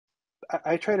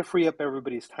I try to free up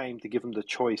everybody's time to give them the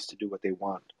choice to do what they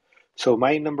want. So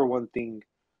my number one thing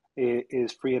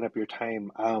is freeing up your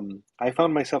time. I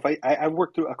found myself, I've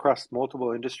worked through across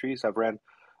multiple industries. I've ran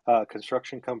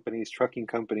construction companies, trucking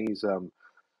companies,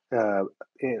 uh,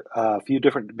 a few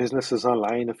different businesses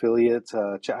online, affiliates.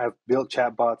 I've built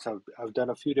chatbots. I've done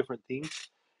a few different things.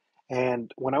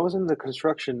 And when I was in the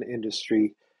construction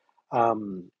industry,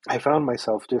 I found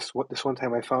myself this one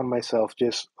time I found myself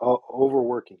just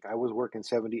overworking. I was working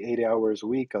 70, 80 hours a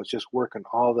week. I was just working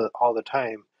all the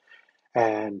time.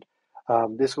 And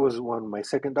this was when my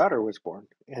second daughter was born.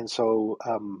 And so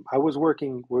I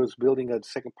was building a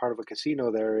second part of a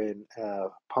casino there in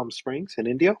Palm Springs in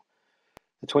India,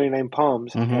 the 29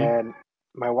 Palms. Mm-hmm. And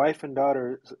my wife and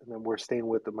daughter were staying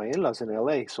with my in-laws in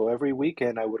LA. So every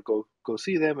weekend I would go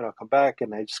see them and I'll come back.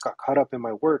 And I just got caught up in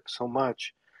my work so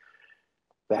much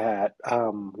that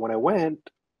when I went,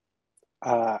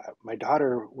 my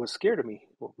daughter was scared of me.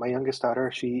 My youngest daughter,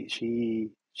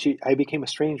 I became a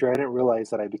stranger. I didn't realize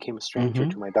that I became a stranger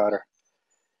Mm-hmm. to my daughter,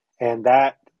 and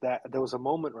that there was a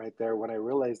moment right there when I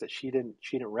realized that she didn't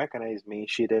recognize me.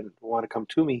 She didn't want to come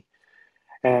to me,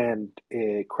 and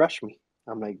it crushed me.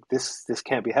 I'm like, this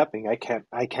can't be happening. I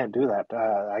can't do that.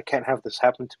 I can't have this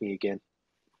happen to me again.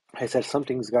 I said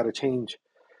something's got to change.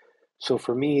 So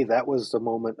for me, that was the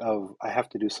moment of I have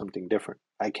to do something different.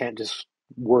 I can't just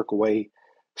work away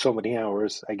so many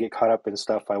hours. I get caught up in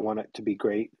stuff. I want it to be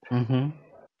great. Mm-hmm.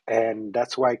 And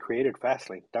that's why I created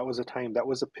Fastlane. That was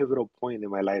a pivotal point in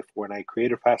my life when I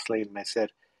created Fastlane and I said,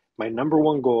 my number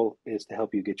one goal is to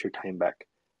help you get your time back.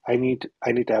 I need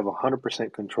to have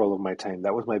 100% control of my time.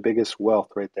 That was my biggest wealth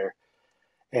right there.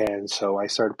 And so I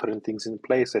started putting things in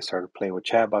place. I started playing with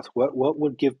chatbots. What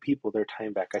would give people their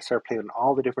time back? I started playing in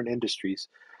all the different industries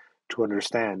to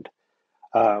understand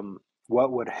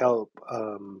what would help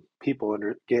people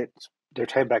get their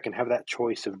time back and have that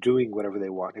choice of doing whatever they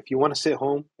want. If you want to sit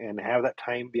home and have that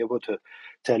time, be able to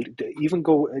even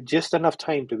go just enough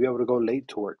time to be able to go late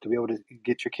to work, to be able to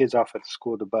get your kids off at the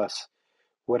school, the bus,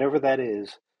 whatever that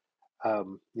is,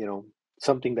 you know,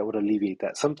 something that would alleviate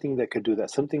that, something that could do that,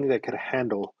 something that could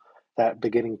handle that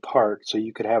beginning part, so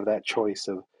you could have that choice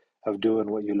of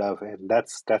doing what you love, and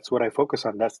that's what I focus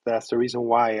on. That's the reason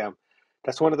why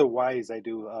that's one of the whys I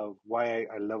do, why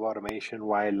I love automation,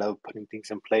 why I love putting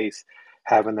things in place,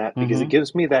 having that because it Mm-hmm.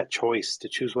 gives me that choice to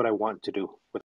choose what I want to do with